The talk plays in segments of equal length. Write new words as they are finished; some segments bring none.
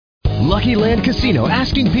Lucky Land Casino,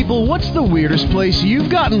 asking people, what's the weirdest place you've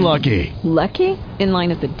gotten lucky? Lucky? In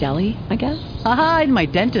line at the deli, I guess? Aha, in my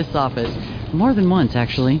dentist's office. More than once,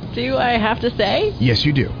 actually. Do I have to say? Yes,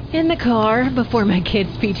 you do. In the car before my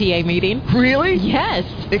kids' PTA meeting. Really? Yes.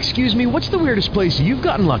 Excuse me, what's the weirdest place you've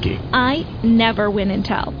gotten lucky? I never win and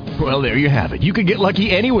tell. Well, there you have it. You can get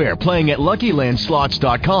lucky anywhere, playing at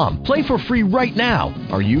LuckyLandSlots.com. Play for free right now.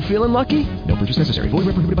 Are you feeling lucky? No purchase necessary. Void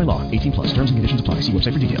where prohibited by law. 18 plus. Terms and conditions apply. See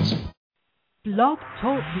website for details. Blog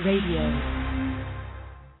Talk Radio.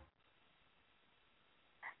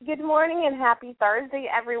 Good morning and happy Thursday,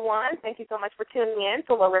 everyone. Thank you so much for tuning in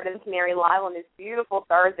to Loretta and McNary Live on this beautiful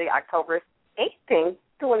Thursday, October 18th,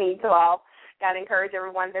 2012. Got to encourage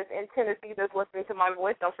everyone that's in Tennessee that's listening to my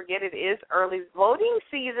voice. Don't forget it is early voting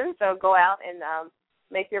season, so go out and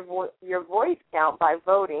make your voice count by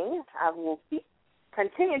voting. I will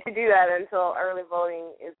continue to do that until early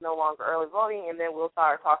voting is no longer early voting, and then we'll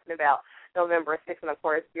start talking about November 6th. And, of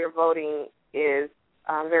course, your voting is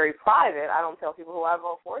very private. I don't tell people who I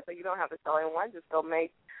vote for, so you don't have to tell anyone. Just go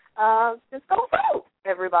vote,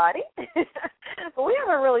 everybody. But we have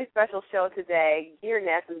a really special show today. Geir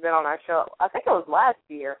Ness has been on our show, I think it was last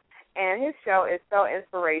year, and his show is so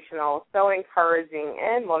inspirational, so encouraging,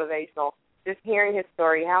 and motivational. Just hearing his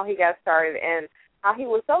story, how he got started, and how he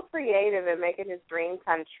was so creative in making his dream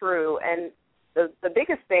come true. And the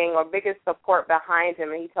biggest thing or biggest support behind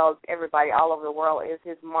him, and he tells everybody all over the world, is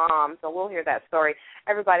his mom. So we'll hear that story.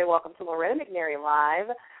 Everybody, welcome to Loretta McNary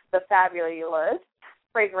Live, the fabulous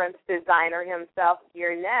fragrance designer himself,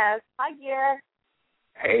 Geir Ness. Hi, Geir.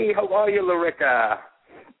 Hey, how are you, Loretta?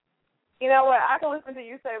 You know what? I can listen to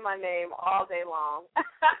you say my name all day long.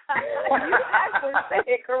 You actually say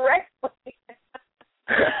it correctly.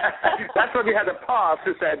 That's when we had a pause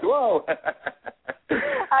who said, whoa.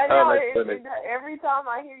 I know. Oh, every time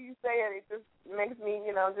I hear you say it, it just makes me,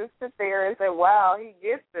 just sit there and say, wow, he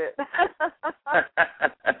gets it.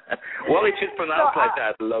 Well, it should pronounce like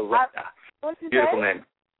that, Loretta. Beautiful name.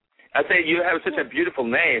 I say you have such a beautiful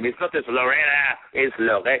name. It's not just Loretta, it's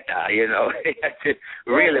Loretta, You have to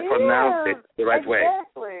really pronounce it the right way.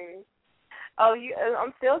 Exactly. Oh,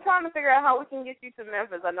 I'm still trying to figure out how we can get you to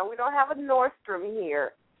Memphis. I know we don't have a Nordstrom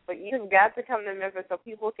here, but you've got to come to Memphis so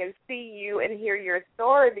people can see you and hear your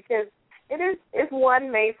story, because it's one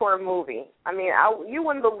made for a movie. I mean, you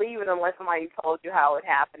wouldn't believe it unless somebody told you how it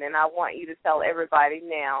happened, and I want you to tell everybody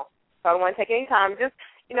now. So I don't want to take any time. Just,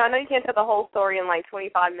 I know you can't tell the whole story in like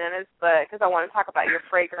 25 minutes, but because I want to talk about your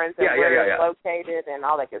fragrance and where it's located and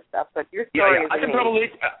all that good stuff. But your story is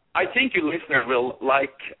amazing. I think your listener will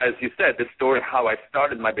like, as you said, the story how I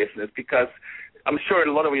started my business, because I'm sure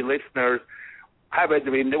a lot of your listeners have a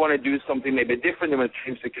dream. They want to do something maybe different. They want to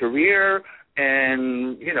change their career,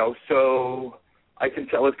 and so I can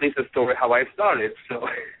tell at least the story how I started, so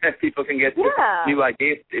people can get new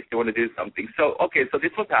ideas if they want to do something. So, so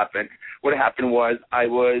this was happened. What happened was I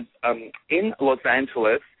was in Los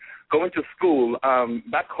Angeles going to school.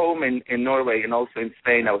 Back home in Norway and also in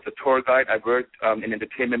Spain, I was a tour guide. I worked in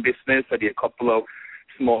entertainment business. I did a couple of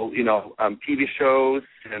small, TV shows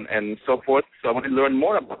and so forth. So I wanted to learn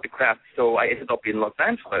more about the craft. So I ended up in Los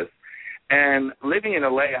Angeles. And living in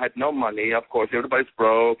LA, I had no money. Of course, everybody's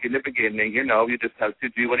broke in the beginning. You just have to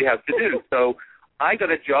do what you have to do. So I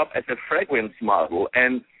got a job as a fragrance model.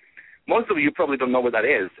 And most of you probably don't know what that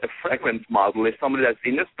is. A fragrance model is somebody that's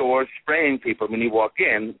in the store spraying people when you walk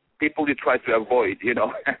in, people you try to avoid,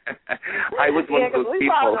 I was one of those people. We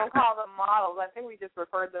probably don't call them models. I think we just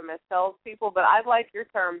refer to them as salespeople, but I like your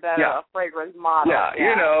term better, a fragrance model. Yeah,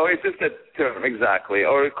 it's just a term, exactly.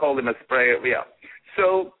 Or call them a sprayer,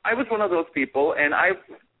 So I was one of those people, and I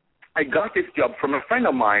got this job from a friend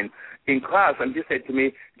of mine in class, and he said to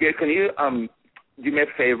me, Geir, can you do me a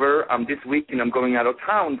favor? This weekend I'm going out of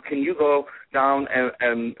town. Can you go down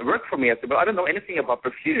and work for me? I said, well, I don't know anything about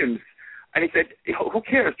perfumes. And he said, who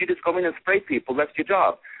cares? You just go in and spray people. That's your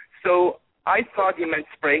job. So I thought he meant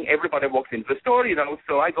spraying. Everybody walks into the store,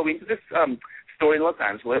 So I go into this store in Los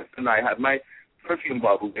Angeles, and I have my perfume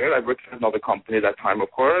bottle there. I worked for another company at that time, of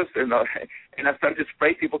course, and I started to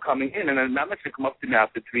spray people coming in, and then manager came up to me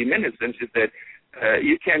after 3 minutes, and she said,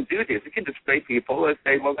 you can't do this. You can just spray people. I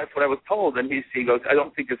say, well, that's what I was told. And she goes, I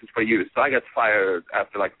don't think this is for you. So I got fired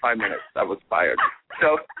after like 5 minutes. I was fired.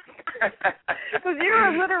 So because you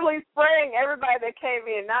were literally spraying everybody that came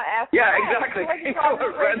in, not asking. Yeah, exactly.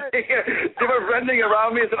 They were running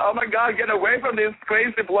around me and said, oh, my God, get away from this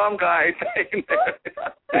crazy blonde guy. It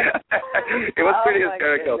was pretty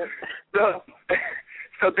hysterical.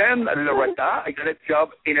 So then, Loretta, I got a job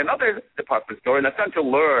in another department store, and I started to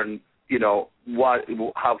learn,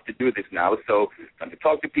 how to do this now. So I started to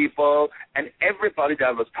talk to people, and everybody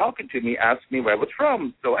that was talking to me asked me where I was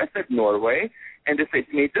from. So I said Norway, and they said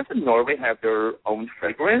to me, doesn't Norway have their own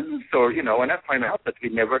fragrance? Or, and I find out that we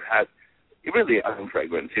never had really our own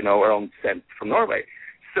fragrance, our own scent from Norway.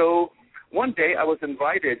 So one day I was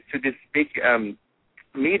invited to this big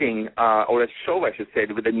meeting, or a show, I should say,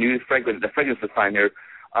 with the fragrance designer,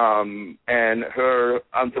 and her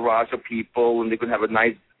entourage of people, and they could have a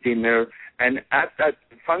nice dinner. And at that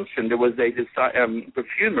function, there was a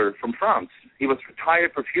perfumer from France. He was a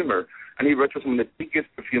retired perfumer, and he worked for some of the biggest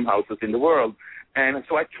perfume houses in the world. And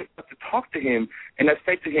so I got to talk to him, and I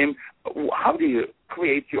said to him, how do you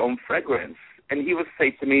create your own fragrance? And he would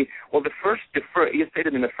say to me, well, he said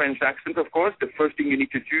it in a French accent, of course, the first thing you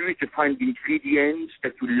need to do is to find the ingredients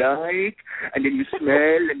that you like, and then you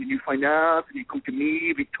smell, and then you find out, and you come to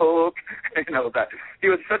me, we talk, and all that. He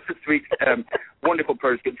was such a sweet, wonderful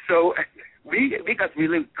person. So we got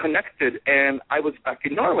really connected, and I was back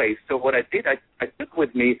in Norway. So what I did, I took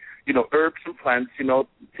with me, herbs and plants,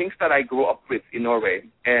 things that I grew up with in Norway.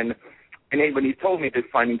 And then when he told me to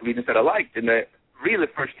find ingredients that I liked, and the really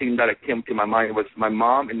first thing that came to my mind was my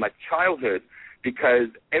mom in my childhood, because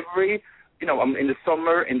every, in the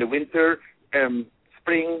summer, in the winter,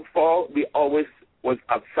 spring, fall, we always was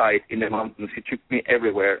outside in the mountains. He took me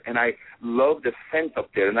everywhere, and I loved the scent up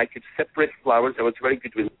there, and I could separate flowers. I was very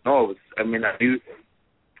good with nose. I mean, I knew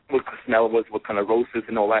what smell was, what kind of roses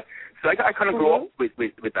and all that. So I kind of grew up with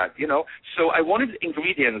that, So I wanted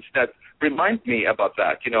ingredients that remind me about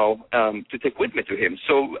that, to take with me to him.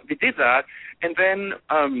 So we did that, and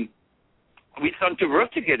then we started to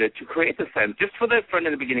work together to create a scent. Just for the fun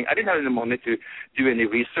in the beginning, I didn't have any money to do any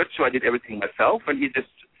research, so I did everything myself, and he just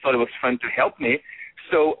thought it was fun to help me.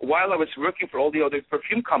 So while I was working for all the other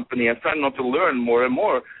perfume company and trying not to learn more and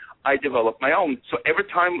more, I developed my own. So every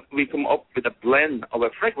time we come up with a blend of a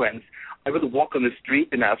fragrance, I would walk on the street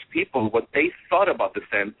and ask people what they thought about the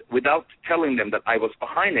scent without telling them that I was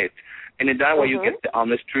behind it. And in that way, you get the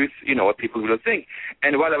honest truth, what people really think.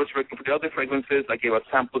 And while I was working for the other fragrances, I gave out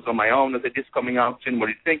samples on my own. I said, this coming out soon, what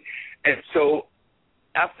do you think? And so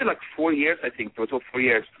after 4 years, I think, it was over 4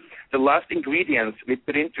 years, the last ingredients we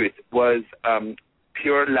put into it was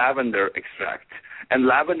pure lavender extract. And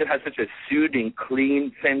lavender has such a soothing,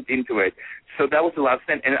 clean scent into it. So that was the last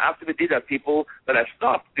scent. And after we did that, people that I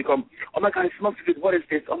stopped become, oh, my God, it smells good. What is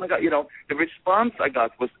this? Oh, my God. The response I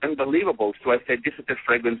got was unbelievable. So I said, this is the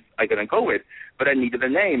fragrance I'm going to go with. But I needed a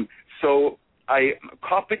name. So I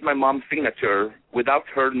copied my mom's signature without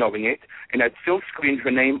her knowing it, and I silk screened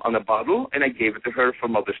her name on a bottle, and I gave it to her for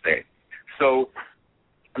Mother's Day. So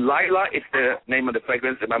Lila is the name of the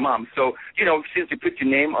fragrance of my mom. So, since you put your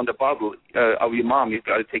name on the bottle of your mom, you've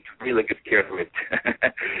got to take really good care of it.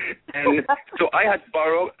 And so I had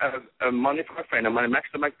borrowed money from a friend of mine,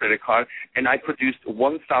 maxed out my credit card, and I produced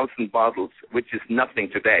 1,000 bottles, which is nothing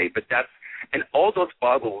today. And all those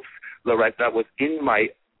bottles, Loretta, was in my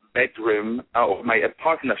bedroom, or my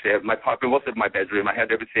apartment actually. My apartment was in my bedroom. I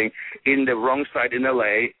had everything in the wrong side in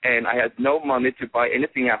L.A., and I had no money to buy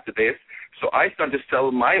anything after this. So I started to sell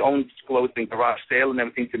my own clothes in garage sale and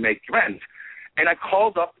everything to make rent. And I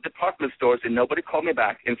called up the department stores, and nobody called me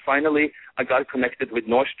back. And finally, I got connected with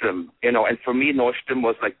Nordstrom, and for me, Nordstrom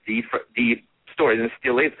was like the store, and it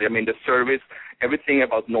still is. I mean, the service, everything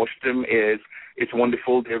about Nordstrom is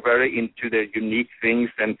wonderful. They're very into their unique things,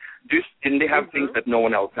 and they have things that no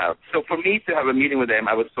one else has. So for me to have a meeting with them,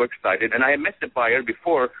 I was so excited. And I had met the buyer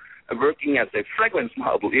before, working as a fragrance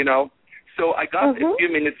model, So I got a few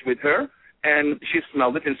minutes with her, and she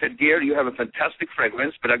smelled it and said, Geir, you have a fantastic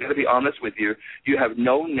fragrance, but I got to be honest with you. You have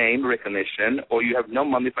no name recognition, or you have no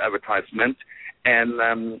money for advertisement,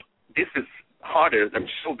 and this is harder than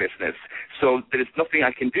show business. So there is nothing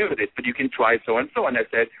I can do with it, but you can try so and so. And I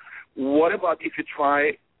said, what about if you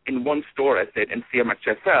try in one store, I said, and see how much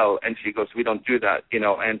I sell? And she goes, we don't do that,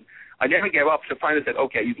 And I never gave up. So finally said,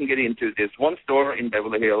 okay, you can get into this one store in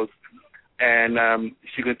Beverly Hills, and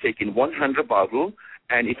she's going to take in 100 bottles.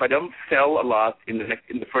 And if I don't sell a lot in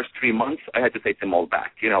the first 3 months, I had to take them all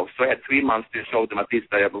back, So I had 3 months to show them at least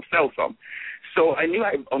that I will sell some. So I knew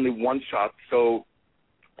I had only one shot. So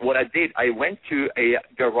what I did, I went to a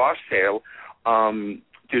garage sale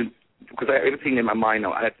because I have everything in my mind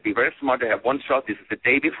now. I had to be very smart. I have one shot. This is the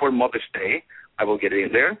day before Mother's Day. I will get it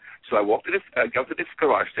in there. So I got to this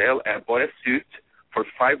garage sale, and I bought a suit for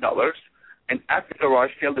 $5. And at the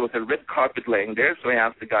garage sale, there was a red carpet laying there. So I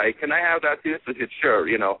asked the guy, can I have that too? So he said, sure,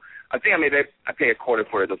 I think I pay a quarter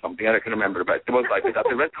for it or something. I can remember, but it was like I got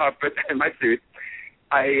the red carpet and my suit.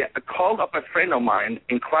 I called up a friend of mine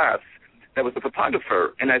in class that was a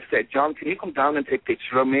photographer. And I said, John, can you come down and take a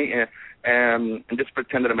picture of me and just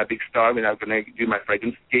pretend that I'm a big star when I'm going to do my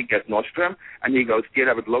fragrance gig at Nordstrom? And he goes, Geir,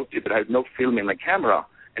 I would love to, but I have no film in my camera.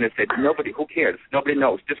 And I said, nobody, who cares? Nobody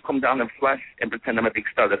knows. Just come down and flash and pretend I'm a big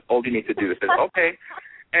star. That's all you need to do. I said, okay.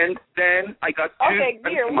 And then I got two friends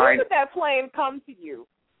of mine. Where did that plan come to you?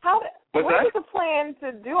 Where did the plan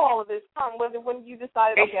to do all of this come? Was it when you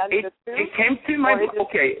decided, okay, I need a suit? It came to my,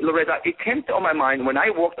 Loretta, it came to my mind when I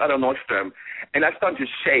walked out of Nordstrom and I started to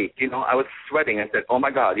shake, you know, I was sweating. I said, oh my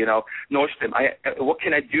God, you know, Nordstrom, what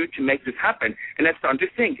can I do to make this happen? And I started to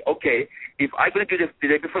think, okay, if I'm going to do this the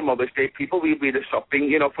day before Mother's Day, people will be there shopping,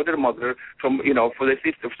 you know, for their mother, from, you know, for the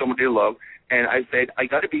sister of someone they love. And I said, I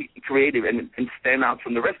got to be creative and stand out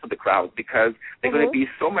from the rest of the crowd because there are going to be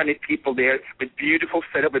so many people there with beautiful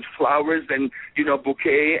setup with flowers and, you know,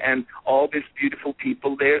 bouquet and all these beautiful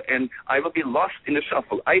people there. And I will be lost in the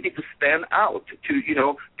shuffle. I need to stand out to, you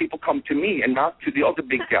know, people come to me and not to the other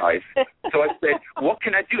big guys. So I said, what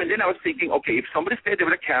can I do? And then I was thinking, okay, if somebody stayed there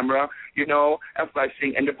with a camera, you know, and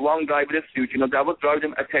flashing, and the blonde guy with a suit, you know, that would draw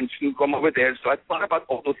them attention, come over there. So I thought about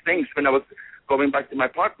all those things when I was going back to my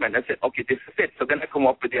apartment. I said, okay, this is it. So then I come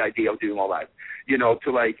up with the idea of doing all that, you know,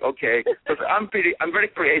 to like, okay, because I'm very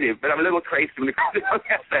creative, but I'm a little crazy when it comes to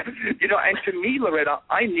that. You know, and to me, Loretta,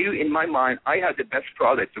 I knew in my mind I had the best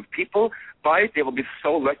product. If people buy it, they will be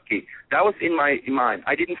so lucky. That was in my mind.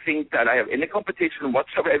 I didn't think that I have any competition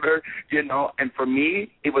whatsoever, you know, and for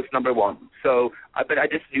me, it was number one. So, but I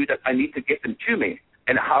just knew that I need to get them to me.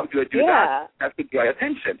 And how do I do that? That's to get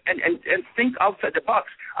attention and think outside the box.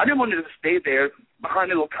 I didn't want to stay there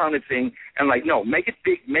behind a little counter thing and like, no, make it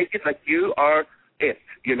big, make it like you are it,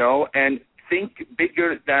 you know, and think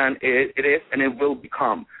bigger than it is and it will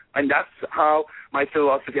become. And that's how my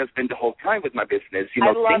philosophy has been the whole time with my business. You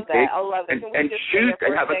know, I love think big that. and shoot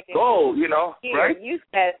and have a goal, you know, right? You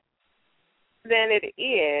said, then it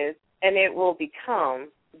is and it will become.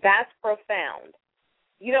 That's profound.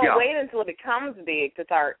 You don't wait until it becomes big to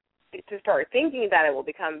start thinking that it will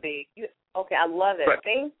become big. Okay, I love it. Right.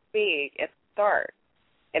 Think big at the start,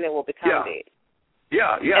 and it will become big.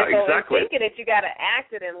 Yeah, and so exactly. In thinking it, you got to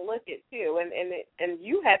act it and look it too. And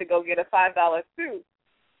you had to go get a $5 suit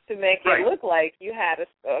to make it look like you had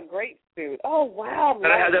a great suit. Oh wow!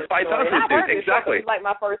 And I had a $5 suit, exactly. It was like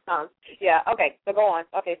my first time. Yeah. Okay. So go on.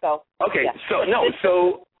 Okay. So. Okay. Yeah.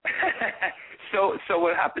 So. So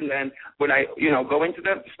what happened then, when I, you know, go into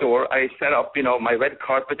the store, I set up, you know, my red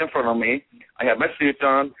carpet in front of me. I had my suit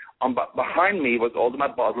on. Behind me was all of my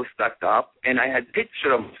bottles stacked up, and I had a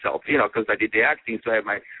picture of myself, you know, because I did the acting, so I had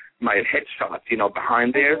my headshot, you know,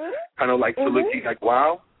 behind there, kind of like looking like,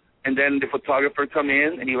 wow. And then the photographer come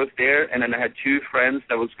in, and he was there, and then I had two friends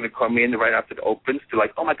that was going to come in right after the opens to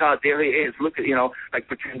like, oh, my God, there he is. Look at, you know, like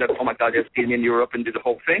pretend that, oh, my God, they're seen in Europe and do the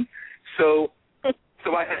whole thing. So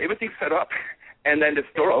I had everything set up. And then the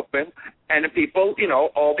store opened, and the people, you know,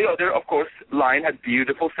 all the other, of course, line had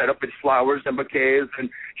beautiful setup with flowers and bouquets and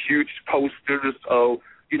huge posters of,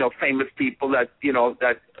 you know, famous people that, you know,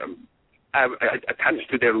 that attached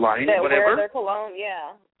to their line, that whatever. Wear their cologne,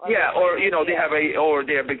 or, you know,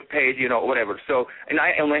 they're a big page, you know, whatever. So, and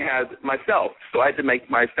I only had myself, so I had to make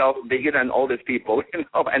myself bigger than all these people, you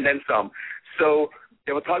know, and then some. So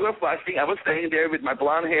they were talking about flashing. I was staying there with my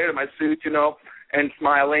blonde hair and my suit, you know, and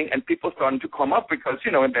smiling, and people starting to come up because,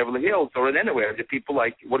 you know, in Beverly Hills or in anywhere, the people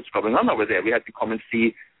like, what's going on over there? We had to come and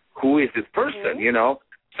see who is this person, you know.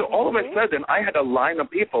 So all of a sudden, I had a line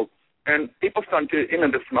of people, and people started to, you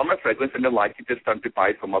know, they smell my fragrance, and they like it, they started to buy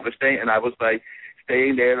it for Mother's Day, and I was like,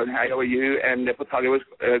 staying there, and hi, how are you? And the photographer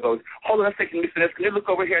goes, hold on a second, Mr. Ness, can you look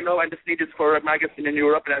over here? No, I just need this for a magazine in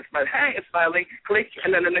Europe. And I smiled, hey, it's smiling, click,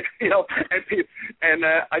 and then the next, you know, and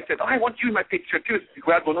I said, I want you in my picture too. So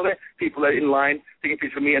grabbed one of the people in line taking a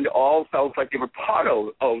picture of me, and they all felt like they were part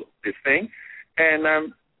of this thing.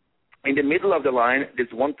 And in the middle of the line,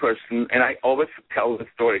 there's one person, and I always tell the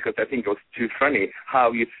story because I think it was too funny,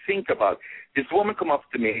 how you think about this woman come up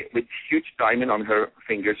to me with huge diamond on her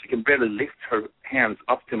finger. She can barely lift her hands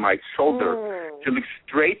up to my shoulder. She looks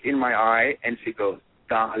straight in my eye, and she goes,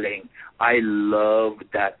 darling, I love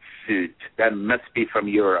that suit. That must be from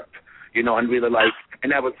Europe. You know, and really like,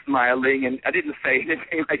 and I was smiling, and I didn't say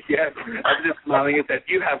anything like, yes. I was just smiling and said,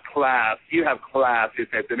 you have class, he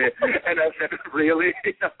said to me. And I said, really?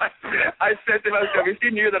 You know, I said to myself, if she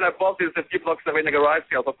knew that I bought this a few blocks away in the garage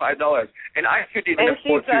sale for $5, and I couldn't even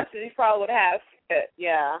afford to. And she probably would have it,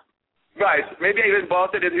 yeah. Right. Maybe I even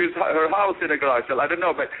bought it at her house in a garage sale. I don't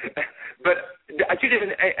know, but I couldn't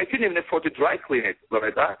even afford to dry clean it,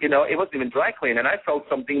 Loretta. You know, it wasn't even dry clean, and I felt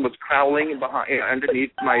something was crawling behind,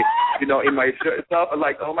 underneath my, you know, in my shirt stuff. I'm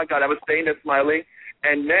like, oh my God, I was staying there smiling,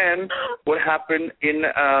 And then what happened in,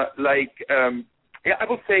 I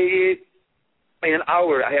would say in an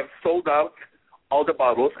hour, I have sold out all the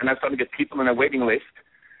bottles, and I started to get people on a waiting list.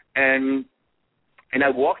 And I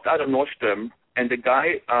walked out of Nordstrom, and the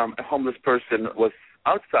guy, a homeless person, was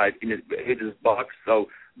outside in his box, so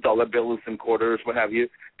dollar bills and quarters, what have you.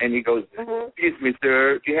 And he goes, "Excuse me,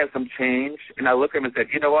 sir, do you have some change?" And I look at him and said,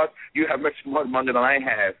 "You know what? You have much more money than I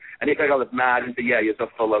have." And he got all mad and said, "Yeah, you're so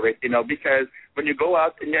full of it," because when you go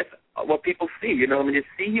out, and that's what people see, when they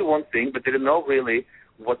see you one thing, but they don't know really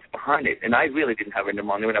what's behind it. And I really didn't have any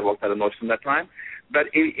money when I walked out of Nordstrom that time. But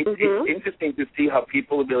it's interesting to see how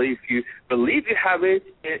people believe. If you believe you have it,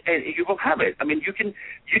 and you will have it. I mean, you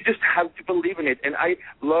just have to believe in it. And I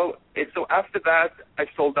love it. So after that, I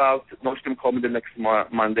sold out. Nordstrom called me the next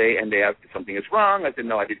Monday, and they asked if something is wrong. I said,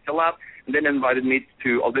 no, I did sell out. And then invited me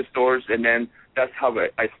to all the stores, and then that's how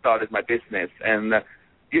I started my business. And, and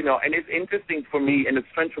it's interesting for me, and it's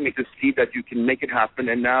fun for me to see that you can make it happen.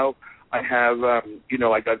 And now I have,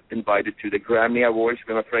 I got invited to the Grammy Awards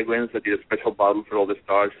with my fragrance. I did a special bottle for all the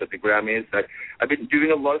stars at the Grammys. I've been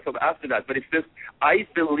doing a lot of stuff after that. But it's just, I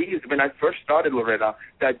believed when I first started Loretta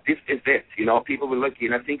that this is it. People were lucky.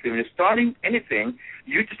 And I think when you're starting anything,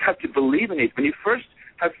 you just have to believe in it. When you first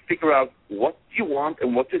have to figure out what you want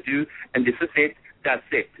and what to do, and this is it, that's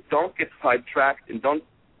it. Don't get sidetracked, and don't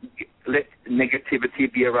let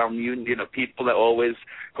negativity be around you. People that always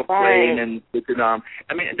complain and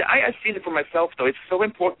I mean, I've seen it for myself, though. It's so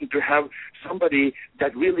important to have somebody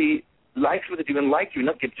that really likes what they do and like you,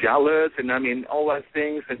 not get jealous and all those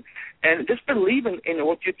things, and just believe in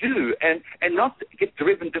what you do, and not get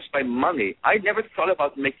driven just by money. I never thought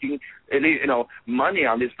about making money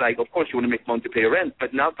on this. Like, of course you want to make money to pay rent,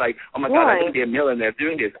 but not like, oh my God, I'm going to be a millionaire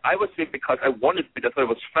doing this. I was doing it because I wanted to. I thought it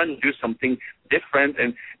was fun to do something different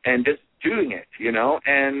and just doing it,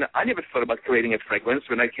 and I never thought about creating a fragrance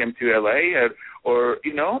when I came to LA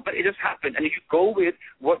but it just happened. And you go with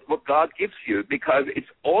what God gives you, because it's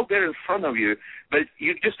all there in front of you, but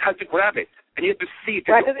you just have to grab it. And you have to see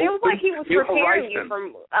it. Right, because it was like he was preparing you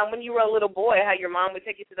from when you were a little boy, how your mom would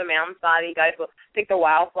take you to the mountainside and you guys would pick the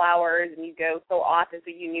wildflowers and you go so often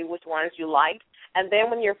so you knew which ones you liked. And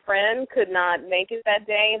then when your friend could not make it that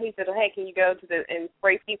day, and he said, hey, can you go to and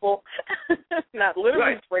spray people? Not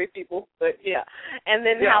literally spray people, but yeah. And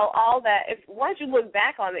then how all that, once you look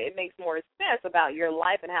back on it, it makes more sense about your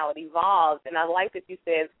life and how it evolves. And I like that you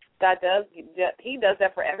said He does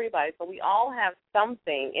that for everybody. So we all have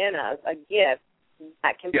something in us, a gift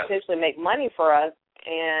that can potentially make money for us,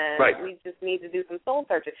 and we just need to do some soul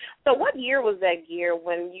searching. So what year was that, Geir,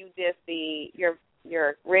 when you did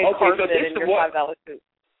your red carpet and your $5 suit?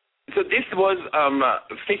 So this was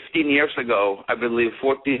 15 years ago, I believe,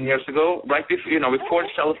 14 years ago, right before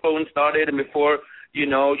cell phone started and before, you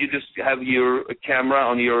just have your camera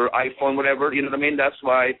on your iPhone, whatever, you know what I mean? That's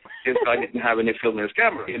why this guy didn't have any film in his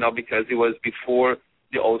camera, because it was before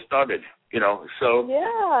they all started, so.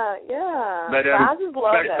 Yeah. But, I just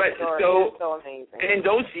love that story. It's so amazing. In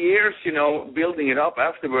those years, building it up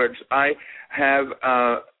afterwards, I have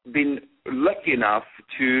been lucky enough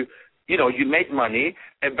to, you make money,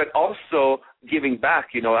 but also giving back.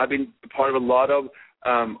 I've been part of a lot of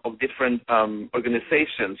different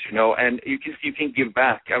organizations, and you can give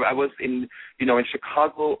back. I was in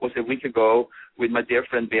Chicago was a week ago with my dear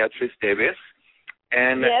friend Beatrice Davis,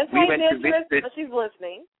 and we went to visit. She's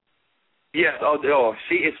listening. Yes,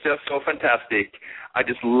 she is just so fantastic. I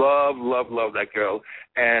just love that girl,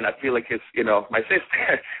 and I feel like it's, my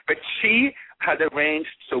sister. But she had arranged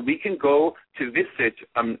so we can go to visit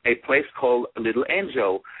a place called Little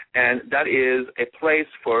Angel, and that is a place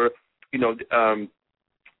for,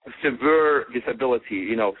 severe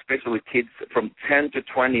disability, especially kids from 10 to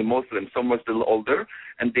 20, most of them, some was a little older,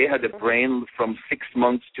 and they had a brain from 6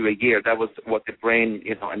 months to a year. That was what the brain,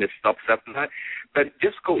 and it stops after that. But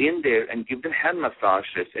just go in there and give them hand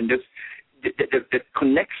massages, and just the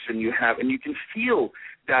connection you have, and you can feel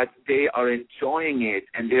that they are enjoying it,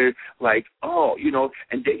 and they're like,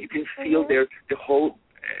 and then you can feel the whole,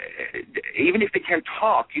 even if they can't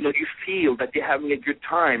talk, you feel that they're having a good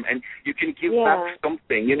time, and you can give back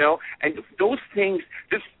something, and those things,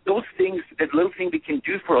 that little thing we can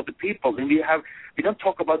do for other people, and we don't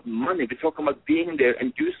talk about money, we talk about being there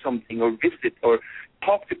and do something, or visit, or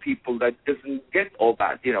talk to people that doesn't get all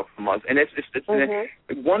that, from us, and it's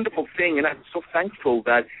a wonderful thing, and I'm so thankful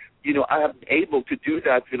that, I have been able to do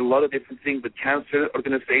that with a lot of different things, with cancer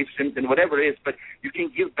organizations and whatever it is, but you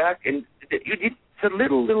can give back, and you need some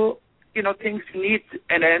little, things you need,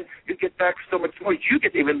 and then you get back so much more. You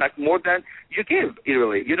get even back more than you give,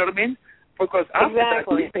 really. You know what I mean? Because after that,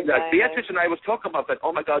 Beatrice and I was talking about that.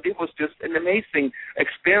 Oh my God, it was just an amazing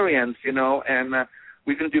experience, you know, and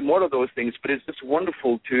we're going to do more of those things. But it's just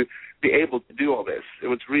wonderful to be able to do all this. It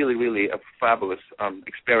was really, really a fabulous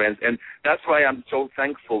experience, and that's why I'm so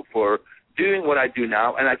thankful for doing what I do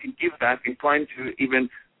now, and I can give back and trying to even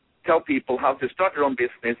tell people how to start their own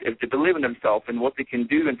business if they believe in themselves and what they can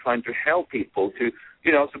do, and trying to help people to,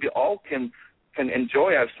 you know, so we all can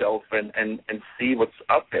enjoy ourselves and see what's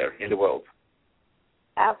out there in the world.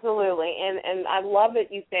 Absolutely, and I love that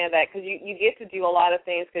you say that, because you get to do a lot of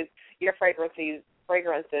things, because your fragrances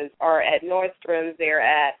are at Nordstrom's, they're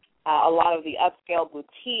at a lot of the upscale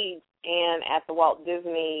boutiques, and at the Walt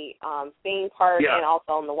Disney theme park, and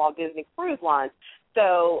also on the Walt Disney Cruise Line.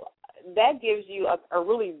 So that gives you a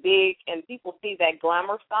really big, and people see that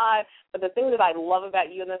glamour side. But the thing that I love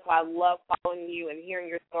about you, and that's why I love following you and hearing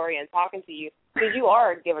your story and talking to you, because you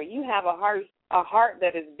are a giver. You have a heart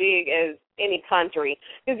that is big as any country,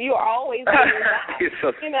 because you are always giving back.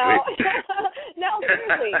 So you know, no,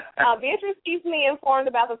 seriously. Beatrice keeps me informed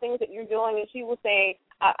about the things that you're doing, and she will say,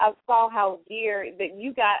 I saw how Geir, that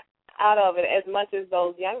you got out of it as much as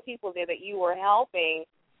those young people did, that you were helping,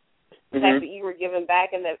 the fact that you were giving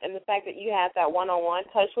back, and the fact that you had that one-on-one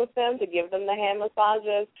touch with them to give them the hand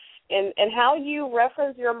massages, and how you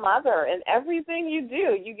reference your mother in everything you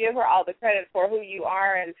do. You give her all the credit for who you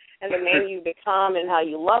are and the man you become, and how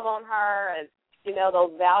you love on her, and you know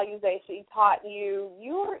those values that she taught you.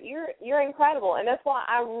 You're incredible, and that's why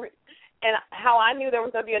and how I knew there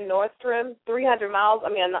was going to be a Nordstrom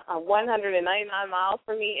 199 miles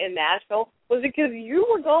from me in Nashville was because you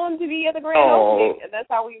were going to be at the grand opening, and that's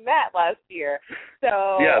how we met last year.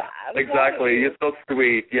 So yes, exactly. You're so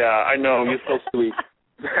sweet. Yeah, I know. You're so sweet.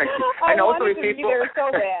 I wanted to be there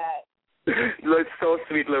so bad. It's so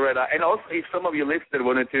sweet, Loretta. And also, if some of you listeners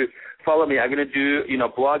wanted to follow me, I'm going to do,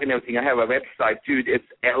 blog and everything. I have a website, too. It's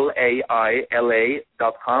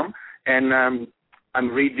laila.com. And I'm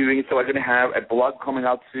redoing it, so I'm going to have a blog coming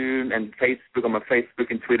out soon, and Facebook. I'm on Facebook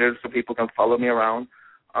and Twitter, so people can follow me around,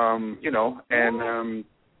 and maybe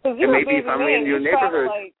if I'm in your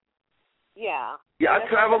neighborhood. Yeah, I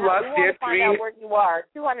traveled last year. Find out where you are.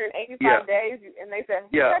 285 days, and they said,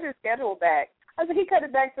 he cut his schedule back. I said, he cut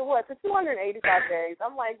it back to what? To 285 days.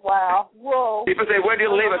 I'm like, wow, whoa. People say, where do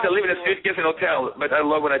you live? I said, I live in a suitcase in a hotel, but I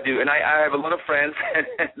love what I do. And I have a lot of friends, and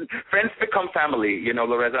friends become family,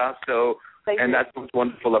 Loretta, so... And that's what's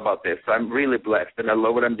wonderful about this. So I'm really blessed, and I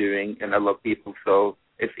love what I'm doing, and I love people, so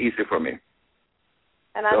it's easy for me.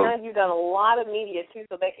 And I know you've done a lot of media, too,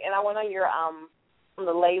 and I went on your, on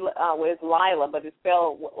the Layla, it's Lila, but it's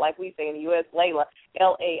spelled like we say in the U.S., Layla,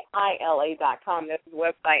 LAILA.com. That's his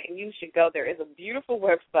website, and you should go there. It's a beautiful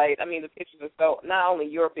website. I mean, the pictures are so, not only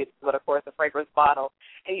your pictures, but, of course, the fragrance bottle.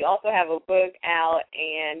 And you also have a book out,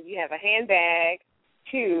 and you have a handbag,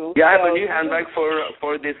 too. Yeah, I have a new handbag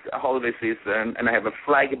for this holiday season, and I have a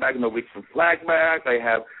flag bag, Norwegian flag bag. I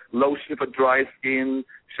have lotion for dry skin,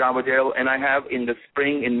 shower gel, and I have in the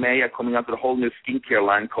spring, in May, I'm coming out with a whole new skincare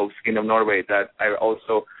line called Skin of Norway that I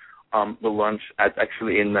also will launch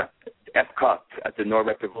actually in Epcot at the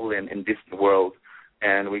Norway Pavilion in Disney World,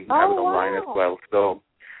 and we can have it online as well. So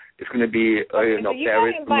it's going to be, Paris,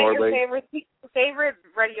 Norway. Your favorite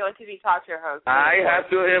radio and TV talk show host. I have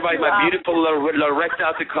to invite my beautiful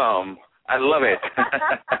Loretta to come. I love it.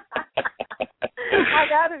 I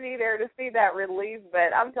got to be there to see that release,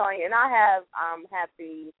 but I'm telling you, and I have had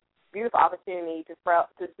the beautiful opportunity to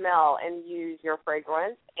smell and use your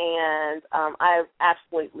fragrance, and I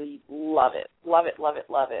absolutely love it. Love it, love it,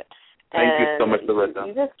 love it. Thank you so much, Loretta.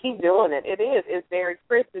 You just keep doing it. It is. It's very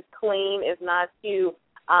crisp. It's clean. It's not too...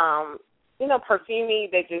 perfumey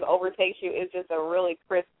that just overtakes you. It's just a really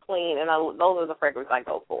crisp, clean, and those are the fragrances I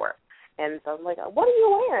go for. And so I'm like, what are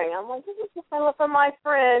you wearing? I'm like, this is from my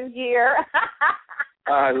friend here.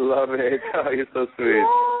 I love it. Oh, you're so sweet.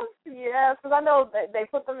 Yes, because I know they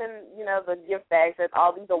put them in, the gift bags at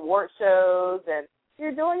all these award shows, and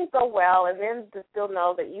you're doing so well. And then to still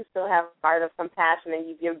know that you still have a heart of compassion and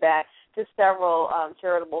you give back to several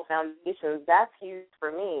charitable foundations, that's huge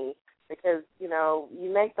for me. Because, you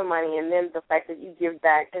make the money, and then the fact that you give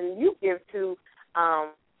back, and you give to,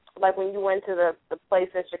 like when you went to the place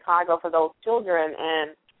in Chicago for those children,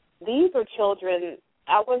 and these are children,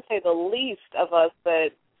 I wouldn't say the least of us,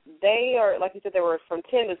 but they are, like you said, they were from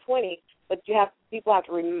 10 to 20, but people have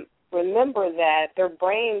to remember that their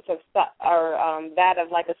brains are that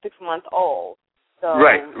of like a 6-month-old. So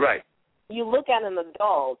right. You look at an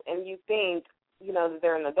adult, and you think, that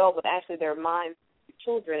they're an adult, but actually their minds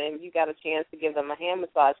children, and you got a chance to give them a hand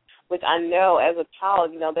massage, which I know as a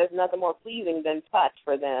child, there's nothing more pleasing than touch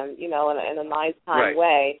for them, in a nice kind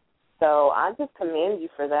way. So I just commend you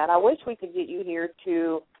for that. I wish we could get you here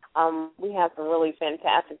too. We have some really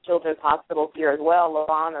fantastic children's hospitals here as well,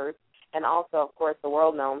 LaBonners, and also, of course, the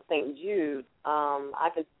world-known St. Jude. I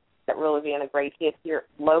could see that really being a great hit here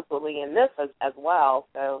locally in this as well.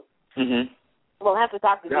 So we'll have to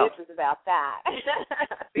talk to Beatrice about that.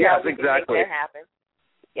 Yes, exactly. Make that happen.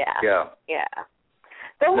 Yeah.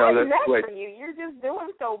 So what's next for you? You're just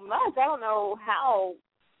doing so much. I don't know how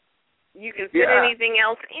you can fit anything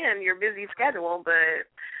else in your busy schedule, but...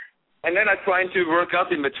 And then I'm trying to work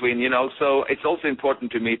out in between, so it's also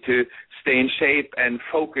important to me to stay in shape and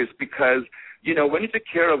focus because, when you take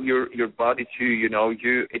care of your body too,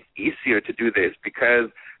 it's easier to do this because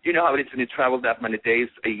you know how it is when you travel that many days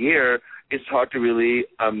a year, it's hard to really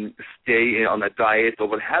stay on a diet or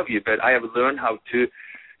what have you, but I have learned how to,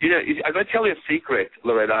 I'm going to tell you a secret,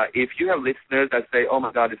 Loretta. If you have listeners that say, oh,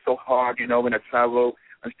 my God, it's so hard, when I travel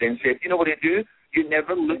and stay in shape, you know what you do? You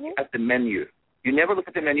never look at the menu. You never look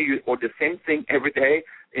at the menu. You order the same thing every day.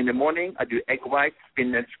 In the morning, I do egg white,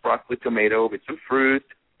 spinach, broccoli, tomato with some fruit.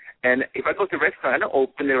 And if I go to a restaurant, I don't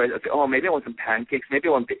open it. I say, oh, maybe I want some pancakes. Maybe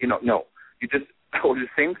I want, no. You just order the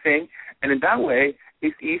same thing. And in that way,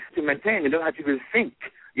 it's easy to maintain. You don't have to really think,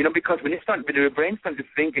 because when your brain starts to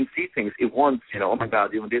think and see things, it wants, oh, my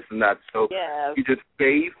God, doing this and that. So you just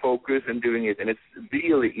stay focused and doing it. And it's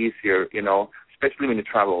really easier, especially when you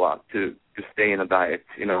travel a lot, to stay in a diet,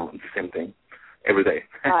 the same thing every day.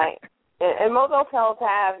 Right. And most hotels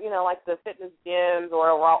have, like the fitness gyms or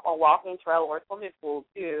a walking trail or swimming pool,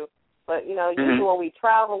 too. But, usually when we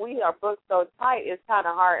travel, we are booked so tight, it's kind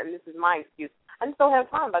of hard, and this is my excuse. I just don't have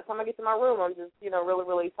time. By the time I get to my room, I'm just, really,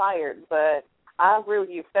 really tired. But I agree with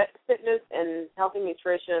you. Fitness and healthy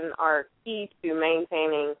nutrition are key to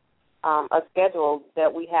maintaining a schedule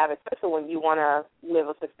that we have, especially when you want to live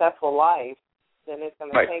a successful life, then it's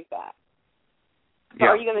going to take that. So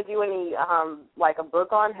are you going to do any, like a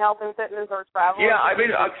book on health and fitness or travel? Yeah, I've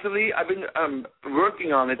been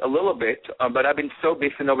working on it a little bit, but I've been so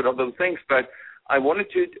busy now with all those things. But I wanted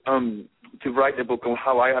to write a book on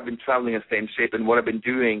how I have been traveling and staying in shape and what I've been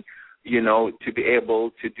doing, to be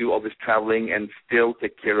able to do all this traveling and still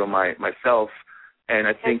take care of myself. And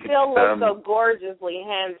I think still look so gorgeously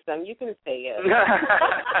handsome. You can say it.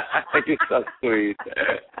 You're so sweet.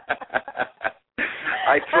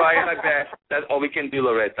 I try my best. That's all we can do,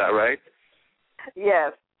 Loretta, right?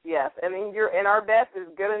 Yes. I mean, our best is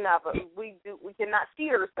good enough. We cannot cheat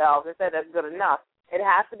ourselves and say that's good enough. It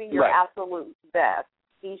has to be your absolute best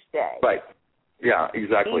each day. Right. Yeah,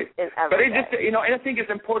 exactly. But it just, and I think it's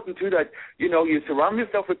important too that you surround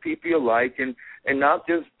yourself with people you like, and not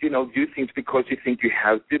just do things because you think you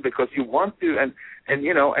have to, because you want to, and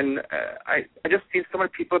I just see so many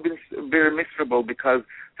people have been very miserable because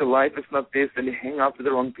the life is not this, and they hang out with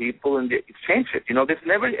the wrong people, and they change it. There's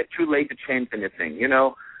never too late to change anything.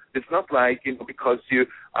 It's not like because you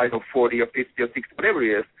are 40 or 50 or 60, whatever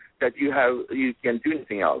it is, that you can do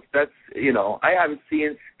anything else. That's I haven't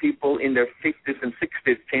seen people in their 50s and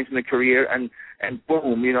 60s changing their career and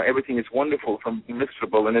boom, everything is wonderful from being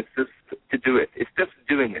miserable, and it's just to do it. It's just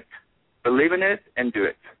doing it. Believe in it and do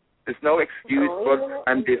it. There's no excuse for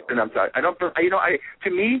I'm this and I'm that. To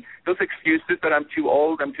me, those excuses that I'm too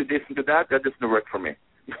old, I'm too this and to that doesn't work for me.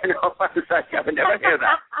 I would never hear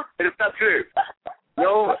that. But it's not true.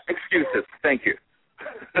 No excuses. Thank you.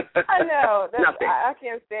 I know. I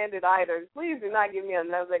can't stand it either. Please do not give me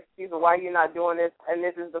another excuse of why you're not doing this, and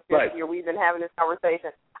this is the fifth year we've been having this conversation.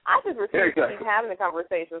 I just refuse to keep having the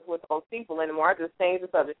conversations with those people anymore. I just change the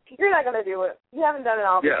subject. You're not going to do it. You haven't done it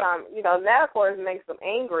all the time. That, of course, makes them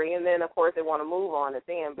angry, and then, of course, they want to move on at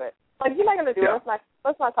the end. But, you're not going to do it.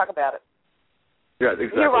 Let's not talk about it. Yeah,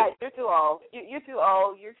 exactly. You're right. You're too old. You're too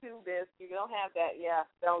old. You're too this. You don't have that. Yeah,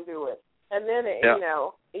 don't do it. And then,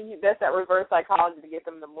 that's that reverse psychology to get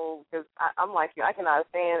them to move, because I'm like you. I cannot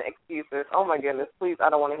stand excuses. Oh, my goodness. Please, I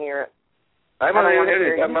don't want to hear it. I don't want to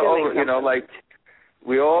hear it. I'm over,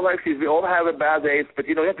 we all have a bad days, but,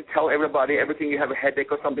 you have to tell everybody everything. You have a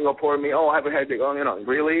headache or something, or poor me, I have a headache. Oh,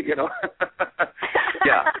 really?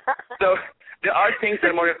 Yeah. So there are things that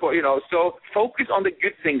are more important, So focus on the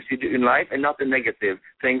good things you do in life and not the negative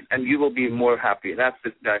things, and you will be more happy. That's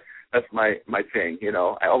my thing,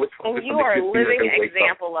 I always focus on the good things. And you are a living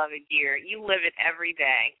example of it, Geir. You live it every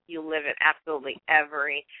day. You live it absolutely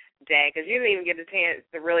every day, because you didn't even get a chance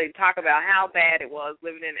to really talk about how bad it was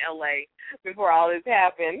living in L.A. before all this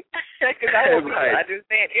happened. Because I don't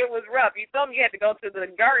understand. It was rough. You told me you had to go to the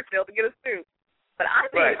garden sale to get a suit. But I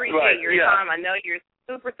appreciate your time. I know you're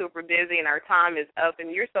super, super busy, and our time is up,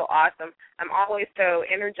 and you're so awesome. I'm always so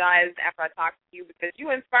energized after I talk to you because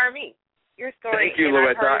you inspire me. Your story. Thank you,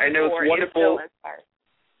 Loretta. And it was wonderful.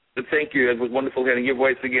 But thank you. It was wonderful hearing your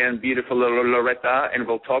voice again, beautiful Loretta, and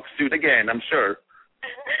we'll talk soon again, I'm sure.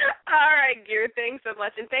 All right, Geir, thanks so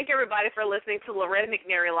much. And thank everybody for listening to Loretta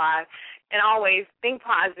McNary Live. And always, think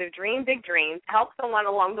positive, dream big dreams, help someone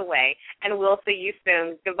along the way, and we'll see you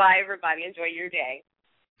soon. Goodbye, everybody. Enjoy your day.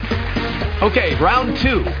 Okay, round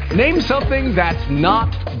 2. Name something that's not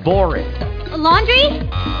boring. A laundry?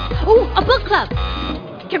 Ooh, a book club.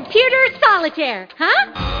 Computer solitaire,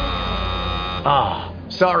 huh? Ah,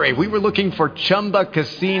 sorry, we were looking for Chumba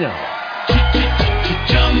Casino.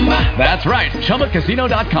 That's right,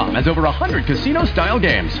 ChumbaCasino.com has over 100 casino-style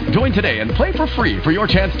games. Join today and play for free for your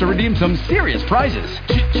chance to redeem some serious prizes.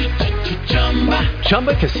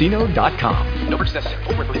 ChumbaCasino.com. No purchase necessary.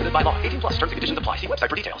 Void where prohibited by law. 18 plus. Terms and conditions apply. See website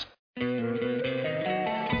for details.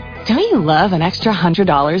 Don't you love an extra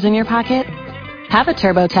 $100 in your pocket? Have a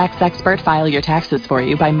TurboTax expert file your taxes for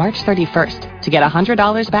you by March 31st to get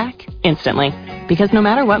 $100 back instantly. Because no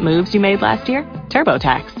matter what moves you made last year,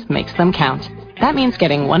 TurboTax makes them count. That means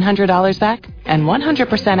getting $100 back and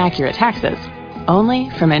 100% accurate taxes, only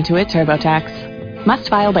from Intuit TurboTax. Must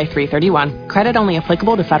file by 3/31. Credit only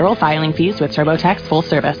applicable to federal filing fees with TurboTax full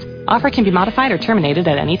service. Offer can be modified or terminated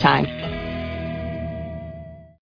at any time.